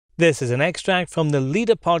This is an extract from the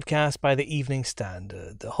Leader podcast by the Evening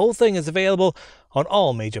Standard. The whole thing is available on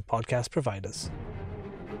all major podcast providers.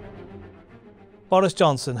 Boris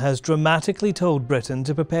Johnson has dramatically told Britain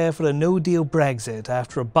to prepare for a No Deal Brexit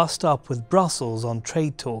after a bust-up with Brussels on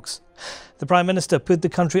trade talks. The Prime Minister put the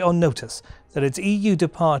country on notice that its EU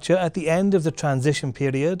departure at the end of the transition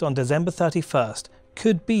period on December 31st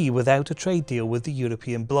could be without a trade deal with the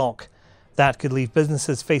European bloc. That could leave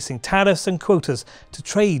businesses facing tariffs and quotas to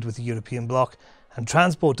trade with the European bloc, and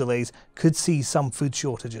transport delays could see some food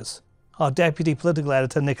shortages. Our Deputy Political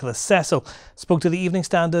Editor Nicholas Cecil spoke to the Evening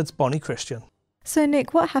Standard's Bonnie Christian. So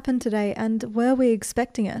Nick, what happened today and were we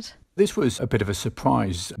expecting it? This was a bit of a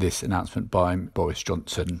surprise, this announcement by Boris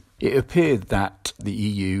Johnson. It appeared that the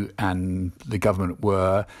EU and the government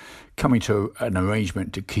were coming to an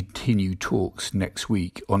arrangement to continue talks next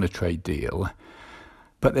week on a trade deal.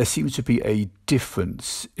 But there seems to be a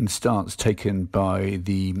difference in stance taken by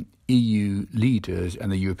the EU leaders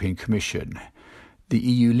and the European Commission. The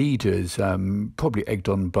EU leaders, probably egged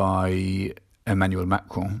on by Emmanuel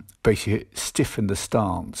Macron, basically stiffened the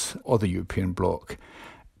stance of the European bloc,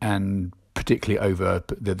 and particularly over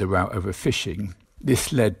the route over fishing.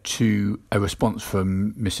 This led to a response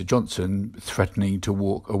from Mr Johnson threatening to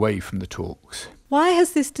walk away from the talks. Why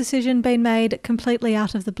has this decision been made completely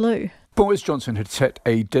out of the blue? Boris Johnson had set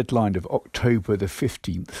a deadline of October the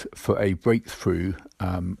 15th for a breakthrough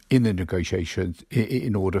in the negotiations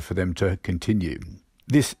in order for them to continue.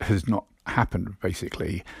 This has not happened,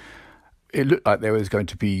 basically. It looked like there was going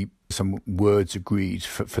to be some words agreed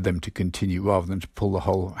for them to continue rather than to pull the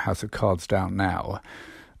whole house of cards down now.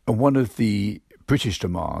 And one of the British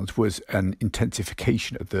demands was an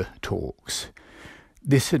intensification of the talks.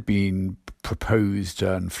 This had been proposed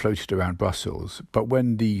and floated around Brussels, but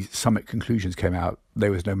when the summit conclusions came out, there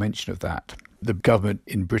was no mention of that. The government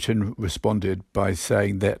in Britain responded by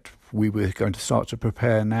saying that we were going to start to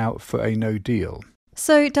prepare now for a no deal.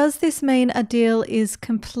 So does this mean a deal is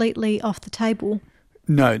completely off the table?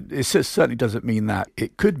 No, it certainly doesn't mean that.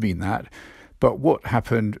 It could mean that, but what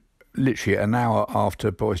happened literally an hour after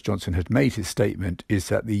Boris Johnson had made his statement is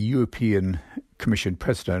that the European Commission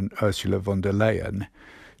President, Ursula von der Leyen,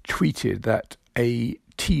 tweeted that a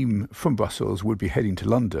team from Brussels would be heading to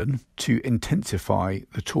London to intensify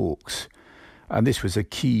the talks. And this was a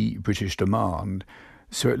key British demand.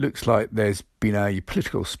 So it looks like there's been a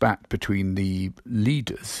political spat between the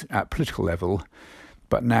leaders at political level,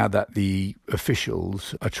 but now that the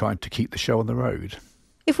officials are trying to keep the show on the road.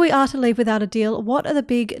 If we are to leave without a deal, what are the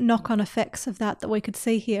big knock-on effects of that we could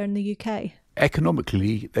see here in the UK?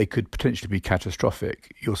 Economically, they could potentially be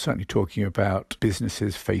catastrophic. You're certainly talking about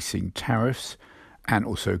businesses facing tariffs and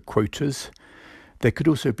also quotas. There could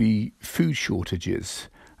also be food shortages,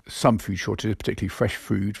 some food shortages, particularly fresh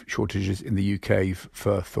food shortages in the UK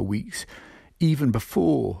for weeks. Even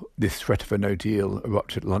before this threat of a no deal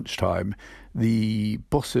erupted at lunchtime, the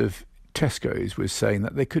boss of Tesco's was saying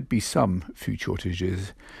that there could be some food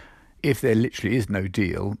shortages. If there literally is no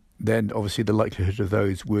deal, then obviously the likelihood of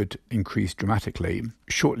those would increase dramatically.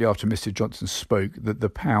 Shortly after Mr Johnson spoke, that the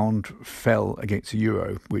pound fell against the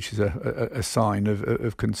euro, which is a sign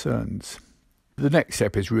of concerns. The next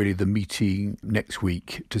step is really the meeting next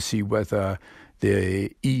week to see whether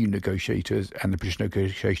the EU negotiators and the British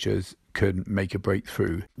negotiators can make a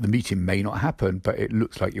breakthrough. The meeting may not happen, but it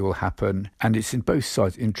looks like it will happen. And it's in both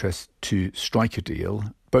sides' interest to strike a deal.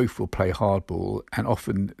 Both will play hardball, and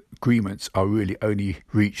often agreements are really only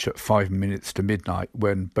reached at 5 minutes to midnight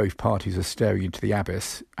when both parties are staring into the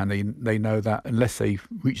abyss, and they know that unless they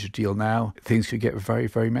reach a deal now, things could get very,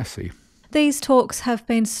 very messy. These talks have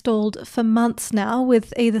been stalled for months now,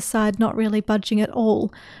 with either side not really budging at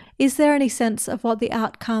all. Is there any sense of what the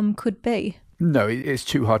outcome could be? No, it's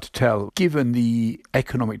too hard to tell. Given the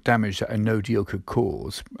economic damage that a no deal could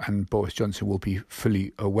cause, and Boris Johnson will be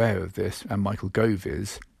fully aware of this, and Michael Gove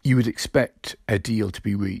is, you would expect a deal to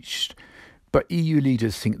be reached. But EU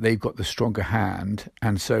leaders think they've got the stronger hand,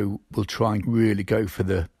 and so will try and really go for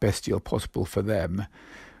the best deal possible for them.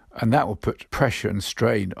 And that will put pressure and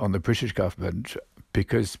strain on the British government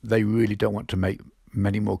because they really don't want to make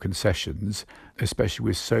many more concessions, especially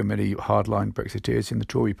with so many hardline Brexiteers in the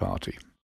Tory party.